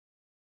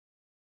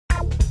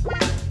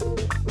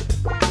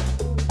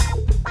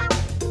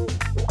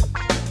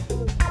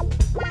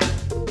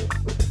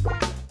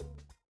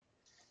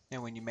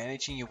So when you're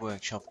managing your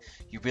workshop,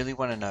 you really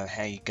want to know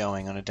how you're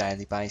going on a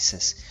daily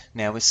basis.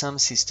 Now with some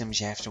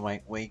systems you have to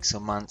wait weeks or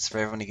months for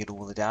everyone to get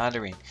all the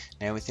data in.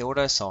 Now with the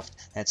Autosoft,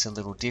 that's a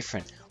little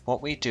different.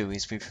 What we do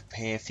is we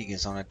prepare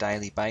figures on a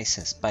daily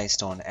basis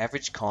based on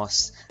average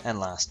costs and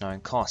last known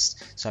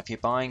costs. So if you're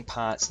buying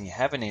parts and you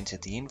haven't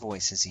entered the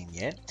invoices in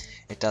yet,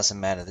 it doesn't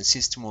matter. The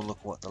system will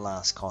look what the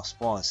last cost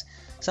was.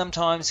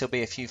 Sometimes there'll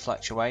be a few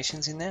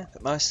fluctuations in there,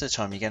 but most of the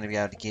time you're going to be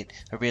able to get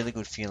a really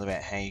good feel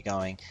about how you're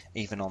going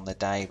even on the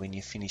day when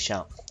you finish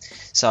up.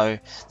 So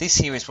this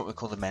here is what we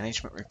call the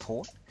management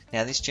report.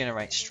 Now this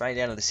generates straight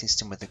out of the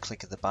system with a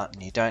click of the button.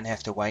 You don't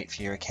have to wait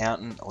for your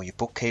accountant or your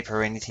bookkeeper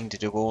or anything to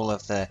do all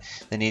of the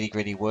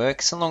nitty-gritty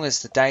work. So long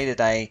as the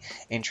day-to-day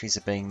entries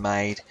are being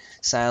made,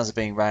 sales are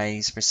being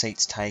raised,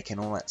 receipts taken,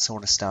 all that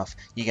sort of stuff,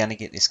 you're going to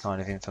get this kind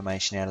of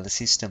information out of the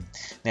system.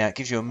 Now it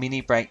gives you a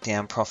mini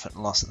breakdown profit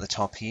and loss at the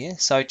top here.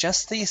 So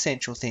just the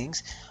essential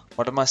things.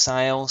 What are my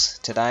sales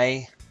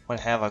today? How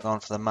have I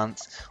gone for the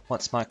month?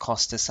 What's my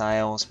cost of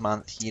sales,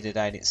 month, year to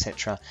date,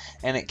 etc.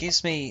 And it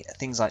gives me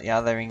things like the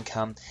other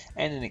income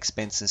and an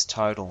expenses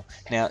total.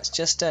 Now it's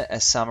just a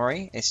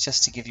summary, it's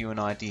just to give you an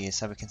idea.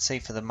 So we can see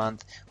for the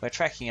month we're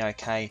tracking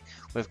okay,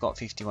 we've got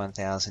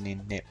 51,000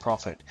 in net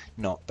profit,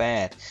 not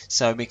bad.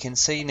 So we can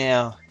see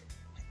now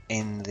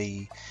in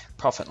the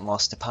profit and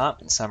loss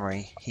department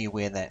summary here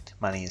where that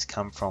money has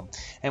come from,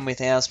 and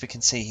with ours we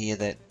can see here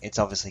that it's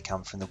obviously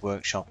come from the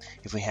workshop.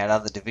 If we had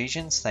other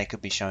divisions, they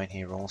could be shown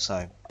here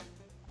also.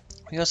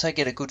 We also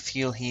get a good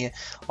feel here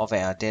of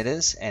our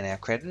debtors and our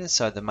creditors,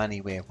 so the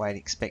money we're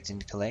expecting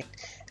to collect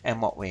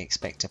and what we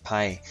expect to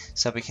pay.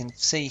 So we can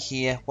see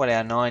here what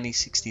our 90,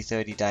 60,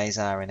 30 days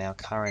are in our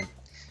current.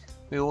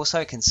 We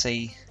also can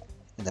see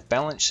in the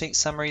balance sheet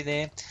summary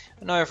there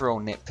an overall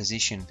net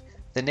position.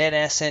 The net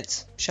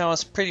assets show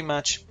us pretty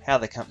much how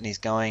the company is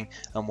going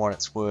and what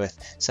it's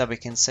worth. So we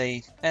can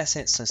see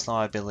assets less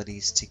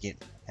liabilities to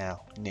get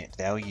our net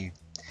value.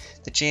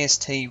 The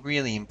GST,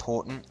 really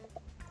important.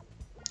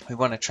 We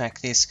want to track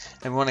this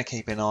and we want to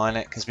keep an eye on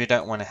it because we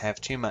don't want to have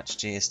too much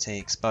GST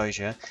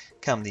exposure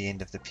come the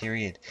end of the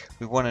period.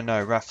 We want to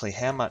know roughly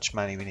how much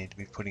money we need to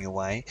be putting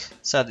away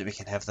so that we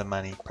can have the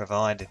money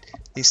provided.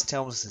 This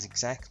tells us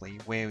exactly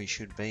where we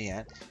should be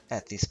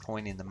at this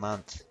point in the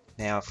month.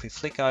 Now if we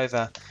flick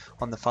over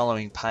on the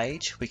following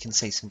page, we can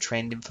see some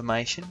trend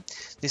information.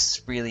 This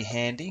is really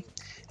handy.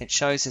 It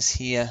shows us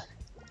here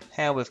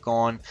how we've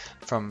gone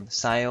from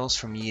sales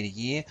from year to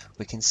year.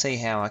 We can see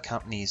how our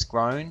company has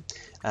grown.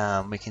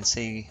 We can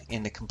see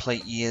in the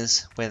complete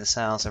years where the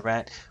sales are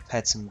at. We've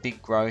had some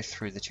big growth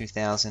through the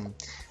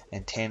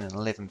 2010 and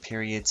 11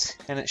 periods,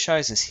 and it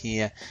shows us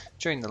here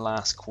during the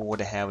last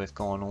quarter how we've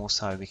gone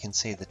also. We can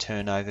see the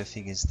turnover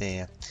figures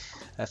there.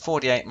 A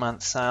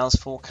 48-month sales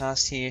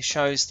forecast here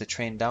shows the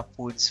trend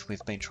upwards.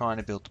 We've been trying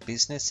to build a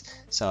business,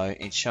 so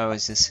it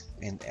shows us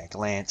in a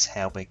glance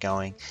how we're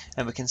going,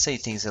 and we can see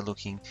things are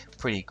looking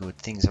pretty good.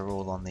 Things are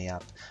all on the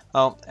up.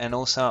 Oh, and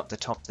also up the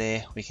top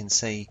there we can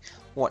see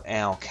what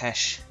our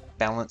cash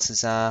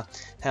balances are,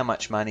 how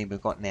much money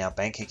we've got in our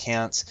bank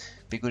accounts.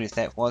 Be good if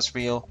that was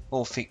real,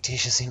 all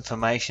fictitious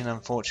information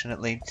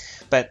unfortunately,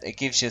 but it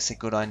gives us a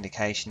good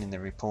indication in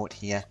the report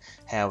here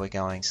how we're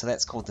going. So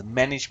that's called the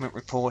management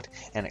report,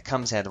 and it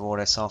comes out of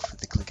Autosoft with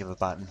the click of a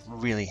button.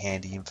 Really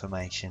handy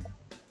information.